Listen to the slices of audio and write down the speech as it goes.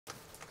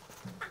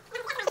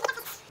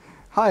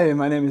Hi,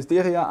 my name is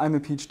Derya. I'm a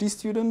PhD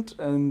student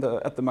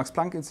at the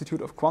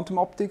Max-Planck-Institute of Quantum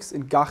Optics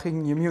in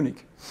Garching near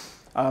Munich.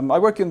 I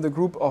work in the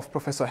group of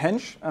Professor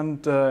Hensch,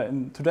 and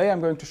today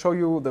I'm going to show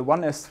you the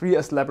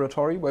 1s/3s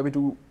laboratory where we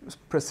do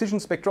precision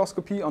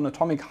spectroscopy on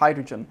atomic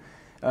hydrogen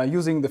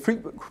using the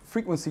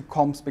frequency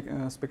comb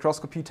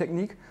spectroscopy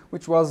technique,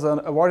 which was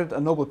awarded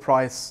a Nobel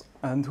Prize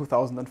in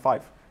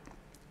 2005.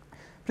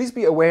 Please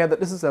be aware that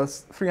this is a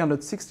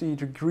 360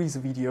 degrees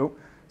video.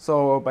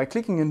 So by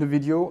clicking in the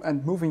video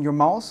and moving your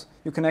mouse,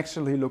 you can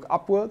actually look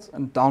upwards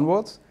and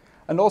downwards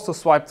and also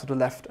swipe to the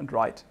left and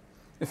right.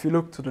 If you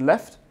look to the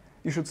left,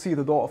 you should see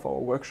the door of our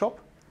workshop.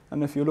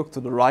 And if you look to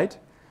the right,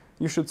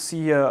 you should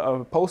see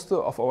a poster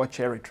of our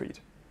chair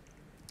retreat.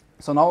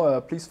 So now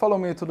please follow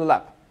me to the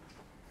lab.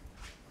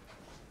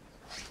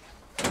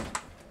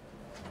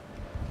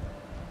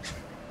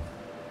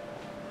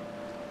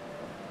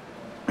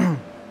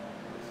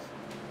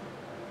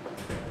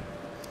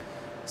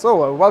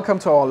 So, welcome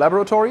to our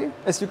laboratory.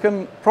 As you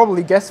can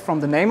probably guess from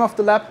the name of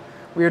the lab,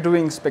 we are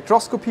doing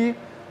spectroscopy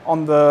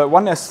on the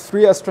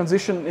 1s/3s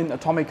transition in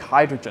atomic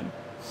hydrogen.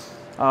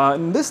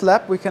 In this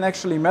lab, we can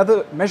actually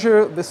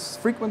measure this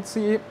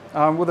frequency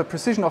with a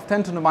precision of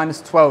 10 to the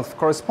minus 12,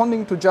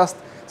 corresponding to just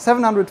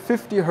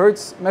 750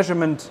 Hertz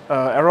measurement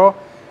error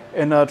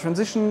in a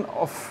transition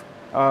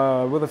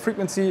with a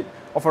frequency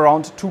of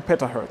around 2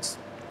 petahertz.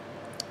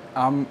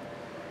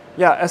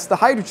 As the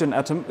hydrogen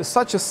atom is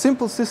such a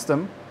simple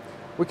system,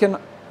 we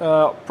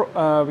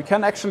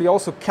can actually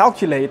also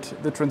calculate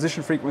the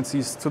transition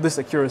frequencies to this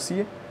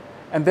accuracy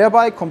and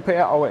thereby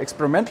compare our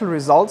experimental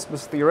results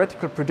with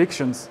theoretical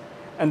predictions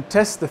and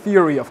test the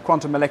theory of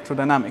quantum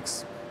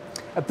electrodynamics.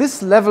 At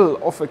this level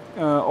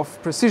of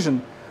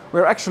precision,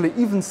 we're actually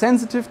even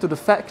sensitive to the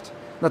fact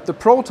that the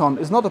proton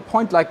is not a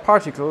point-like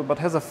particle but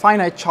has a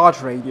finite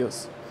charge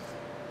radius.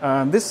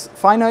 This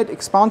finite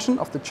expansion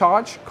of the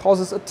charge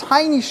causes a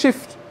tiny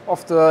shift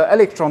of the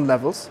electron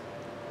levels,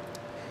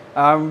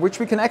 which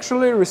we can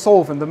actually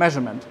resolve in the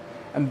measurement.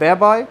 And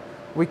thereby,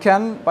 we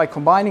can, by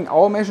combining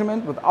our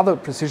measurement with other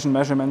precision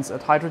measurements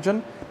at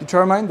hydrogen,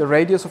 determine the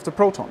radius of the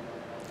proton.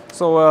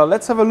 So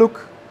let's have a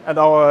look at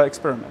our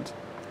experiment.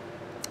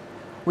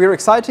 We are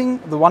exciting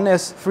the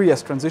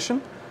 1s/3s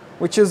transition,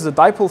 which is a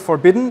dipole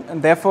forbidden,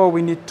 and therefore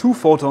we need 2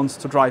 photons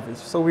to drive it.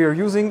 So we are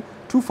using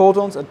 2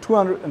 photons at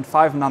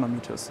 205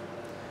 nanometers.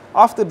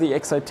 After the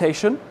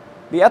excitation,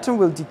 the atom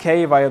will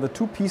decay via the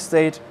 2p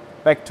state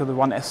back to the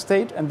 1s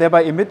state and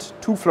thereby emit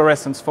 2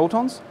 fluorescence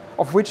photons,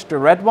 of which the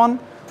red one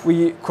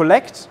we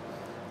collect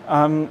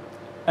and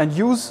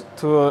use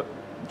to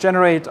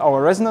generate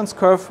our resonance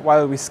curve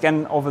while we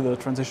scan over the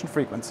transition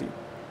frequency.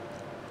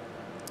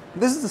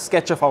 This is a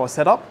sketch of our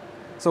setup.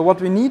 So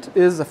what we need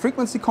is a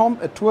frequency comb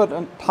at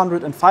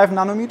 205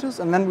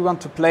 nanometers, and then we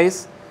want to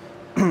place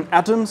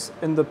atoms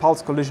in the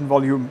pulse collision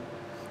volume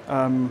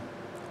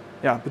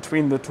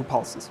between the 2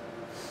 pulses.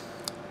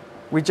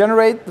 We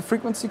generate the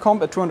frequency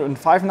comb at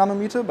 205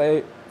 nanometer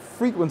by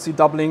frequency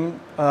doubling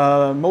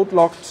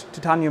mode-locked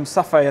titanium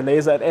sapphire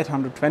laser at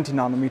 820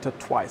 nanometer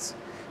twice,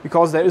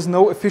 because there is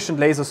no efficient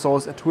laser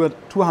source at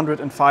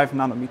 205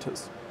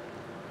 nanometers.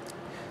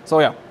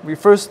 So we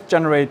first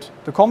generate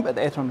the comb at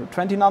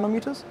 820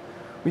 nanometers.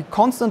 We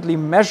constantly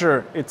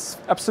measure its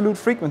absolute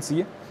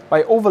frequency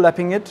by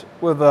overlapping it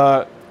with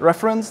a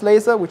reference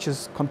laser, which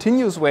is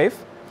continuous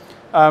wave,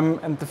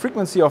 and the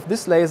frequency of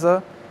this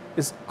laser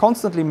is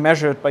constantly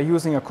measured by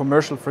using a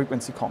commercial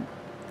frequency comb.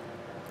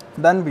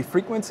 Then we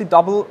frequency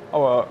double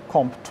our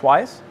comb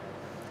twice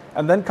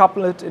and then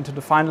couple it into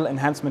the final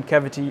enhancement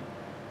cavity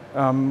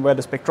where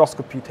the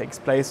spectroscopy takes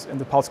place in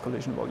the pulse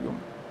collision volume.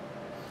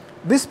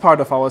 This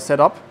part of our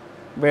setup,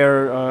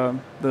 where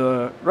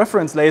the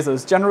reference laser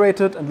is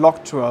generated and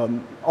locked to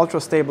an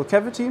ultra-stable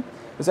cavity,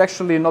 is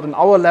actually not in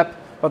our lab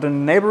but in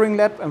a neighboring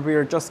lab, and we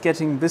are just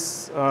getting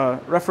this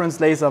reference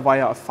laser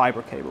via a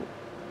fiber cable.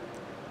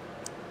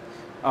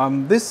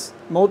 This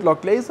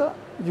mode-locked laser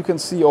you can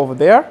see over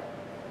there.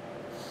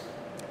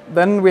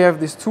 Then we have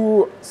these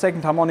 2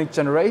 second harmonic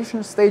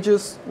generation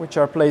stages, which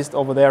are placed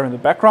over there in the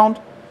background.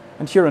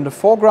 And here in the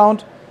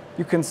foreground,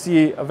 you can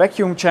see a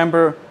vacuum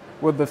chamber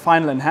with the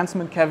final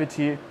enhancement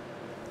cavity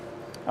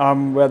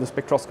where the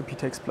spectroscopy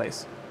takes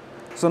place.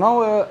 So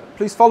now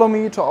please follow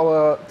me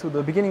to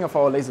the beginning of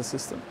our laser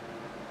system.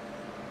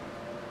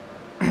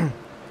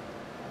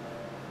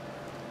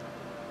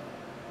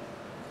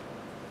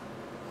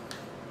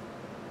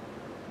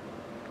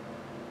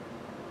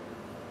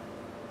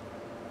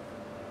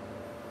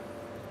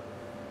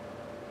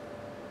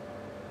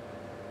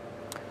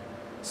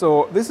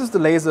 So this is the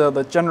laser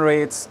that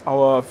generates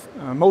our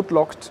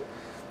mode-locked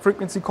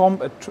frequency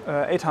comb at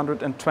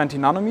 820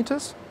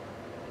 nanometers.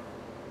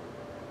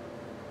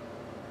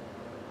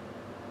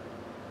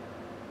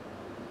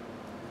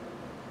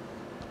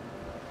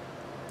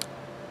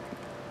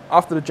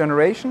 After the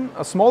generation,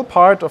 a small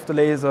part of the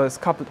laser is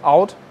coupled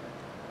out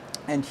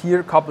and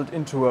here coupled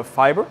into a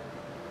fiber,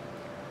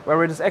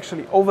 where it is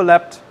actually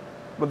overlapped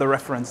with the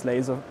reference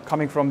laser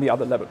coming from the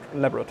other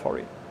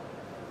laboratory.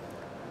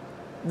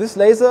 This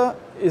laser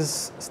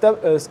is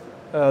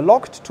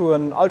locked to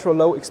an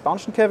ultra-low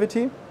expansion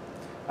cavity,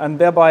 and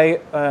thereby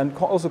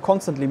also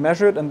constantly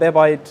measured, and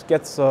thereby it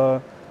gets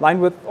a line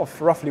width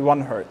of roughly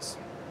 1 Hertz.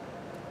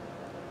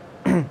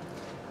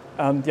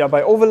 And yeah,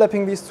 by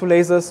overlapping these two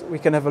lasers, we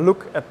can have a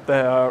look at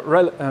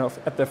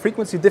the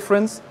frequency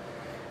difference.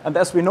 And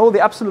as we know the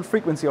absolute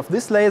frequency of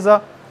this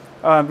laser,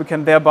 we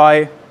can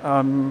thereby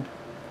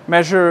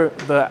measure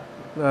the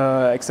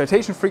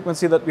excitation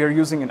frequency that we are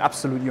using in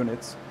absolute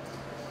units.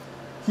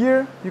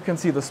 Here you can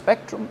see the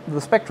spectrum,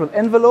 the spectral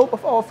envelope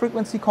of our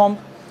frequency comp,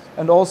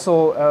 and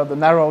also the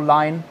narrow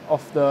line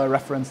of the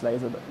reference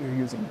laser that we're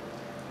using.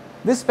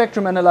 This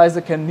spectrum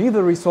analyzer can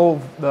neither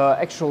resolve the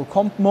actual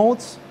comp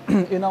modes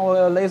in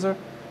our laser,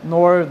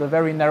 nor the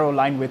very narrow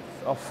line width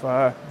of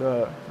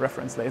the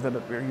reference laser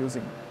that we're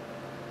using.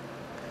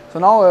 So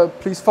now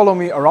please follow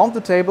me around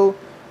the table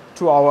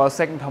to our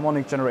second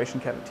harmonic generation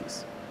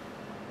cavities.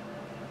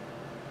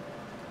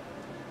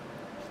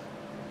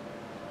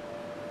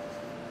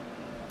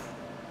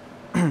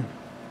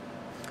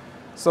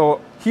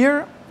 So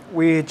here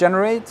we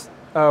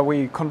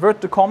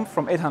convert the comp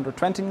from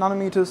 820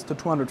 nanometers to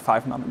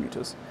 205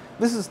 nanometers.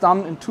 This is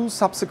done in 2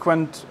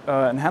 subsequent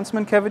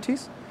enhancement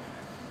cavities.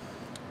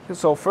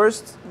 So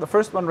the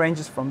first one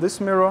ranges from this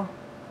mirror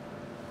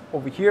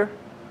over here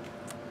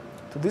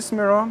to this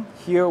mirror.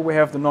 Here we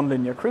have the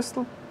nonlinear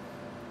crystal.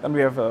 Then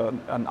we have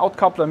an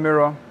outcoupler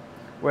mirror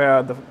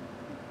where the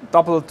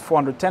doubled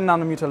 410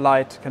 nanometer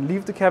light can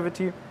leave the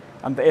cavity,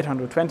 and the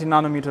 820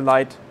 nanometer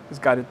light is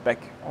guided back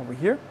over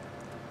here.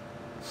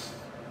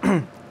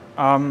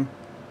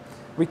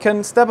 We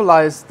can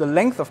stabilize the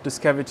length of this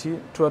cavity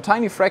to a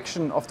tiny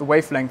fraction of the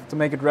wavelength to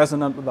make it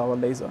resonant with our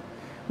laser.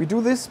 We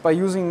do this by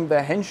using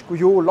the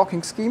Hensch-Guyot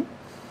locking scheme,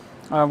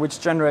 which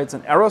generates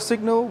an error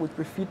signal which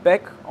we feed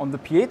back on the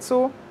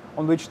piezo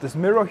on which this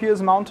mirror here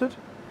is mounted,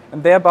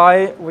 and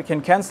thereby we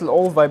can cancel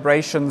all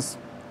vibrations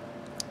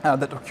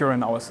that occur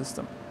in our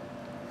system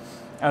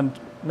and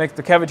make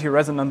the cavity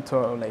resonant to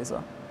our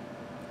laser.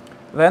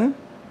 Then,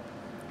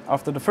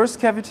 after the first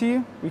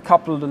cavity, we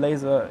couple the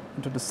laser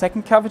into the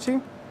second cavity,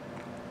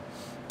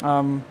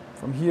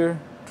 from here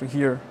to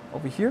here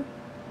over here.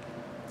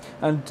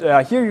 And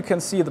here you can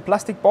see the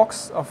plastic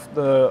box of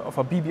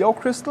a BBO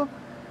crystal.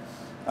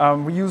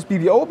 We use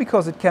BBO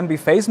because it can be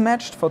phase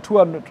matched for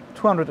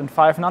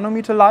 205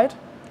 nanometer light.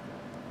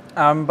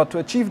 But to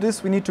achieve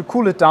this, we need to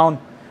cool it down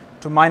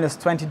to minus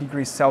 20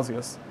 degrees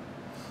Celsius.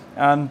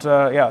 And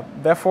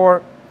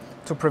therefore,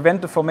 to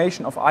prevent the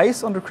formation of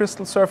ice on the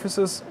crystal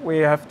surfaces, we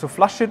have to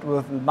flush it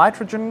with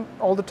nitrogen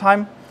all the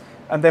time.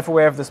 And therefore,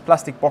 we have this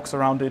plastic box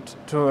around it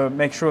to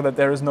make sure that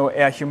there is no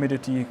air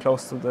humidity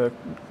close to the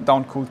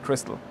down-cooled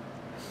crystal.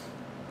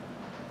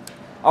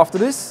 After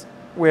this,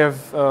 we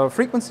have a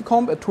frequency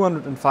comp at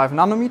 205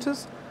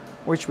 nanometers,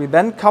 which we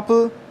then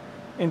couple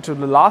into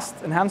the last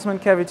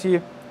enhancement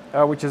cavity,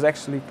 which is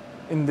actually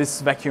in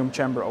this vacuum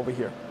chamber over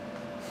here.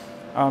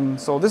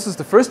 So this is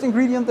the first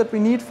ingredient that we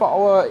need for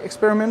our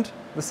experiment.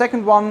 The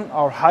second one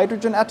are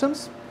hydrogen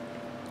atoms.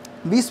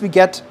 These we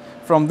get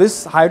from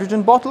this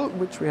hydrogen bottle,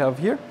 which we have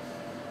here.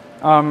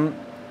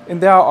 In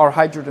there are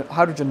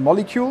hydrogen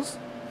molecules.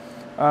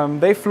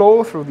 They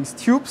flow through these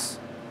tubes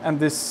and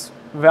this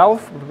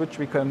valve with which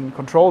we can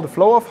control the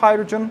flow of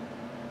hydrogen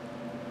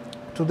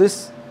to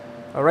this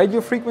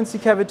radio frequency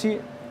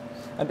cavity.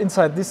 And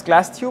inside this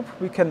glass tube,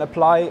 we can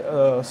apply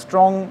a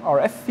strong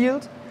RF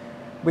field,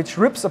 which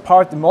rips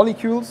apart the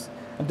molecules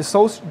and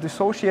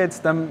dissociates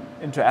them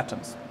into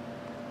atoms.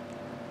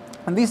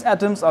 And these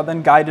atoms are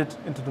then guided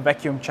into the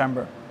vacuum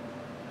chamber.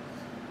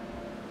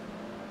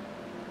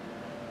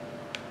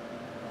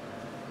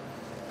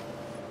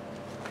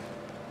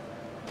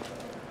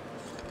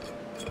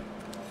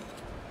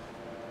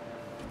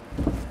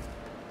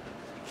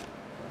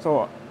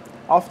 So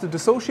after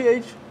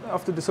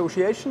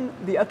dissociation,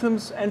 the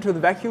atoms enter the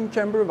vacuum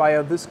chamber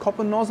via this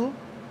copper nozzle.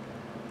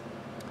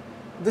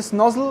 This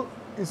nozzle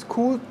is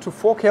cooled to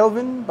 4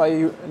 Kelvin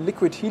by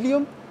liquid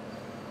helium.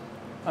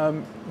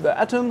 The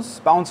atoms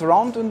bounce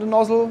around in the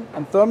nozzle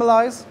and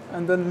thermalize,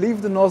 and then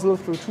leave the nozzle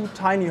through 2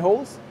 tiny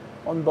holes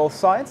on both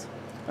sides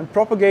and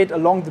propagate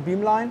along the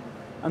beamline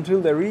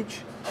until they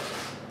reach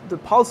the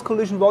pulse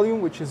collision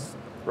volume, which is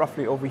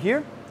roughly over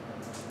here.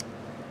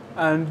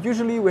 And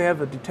usually we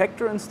have a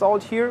detector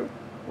installed here,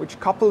 which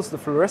couples the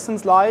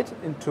fluorescence light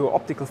into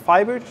optical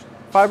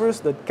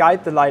fibers that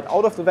guide the light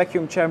out of the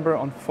vacuum chamber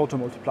on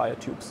photomultiplier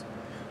tubes.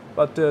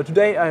 But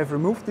today I have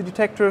removed the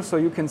detector so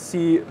you can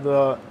see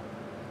the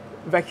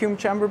vacuum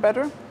chamber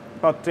better.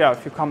 But yeah,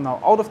 if you come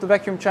now out of the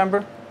vacuum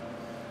chamber,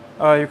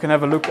 you can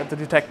have a look at the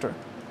detector.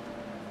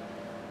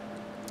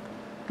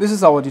 This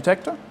is our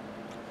detector.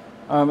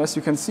 As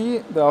you can see,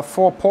 there are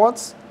 4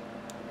 ports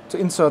to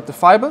insert the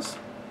fibers,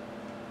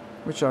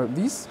 which are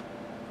these.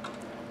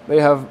 We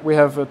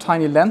have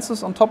tiny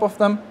lenses on top of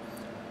them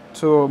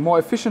to more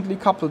efficiently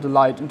couple the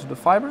light into the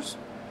fibers.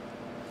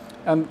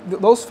 And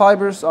those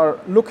fibers are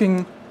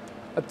looking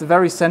at the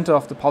very center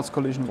of the pulse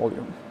collision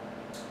volume,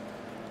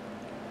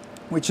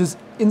 which is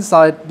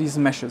inside these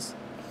meshes.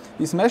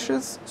 These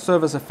meshes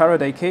serve as a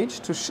Faraday cage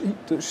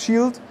to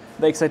shield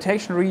the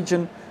excitation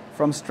region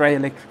from stray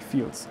electric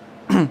fields.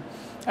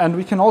 And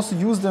we can also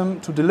use them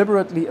to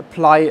deliberately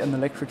apply an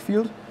electric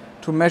field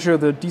to measure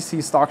the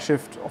DC Stark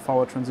shift of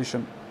our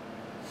transition.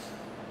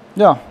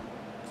 Yeah,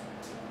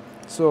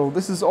 so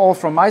this is all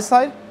from my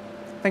side.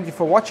 Thank you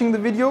for watching the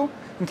video.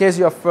 In case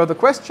you have further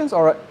questions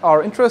or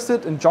are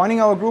interested in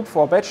joining our group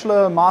for a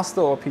bachelor,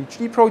 master or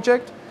PhD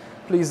project,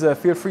 please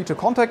feel free to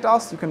contact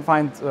us. You can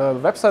find the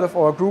website of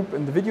our group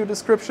in the video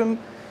description.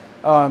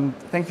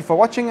 Thank you for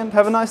watching and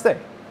have a nice day.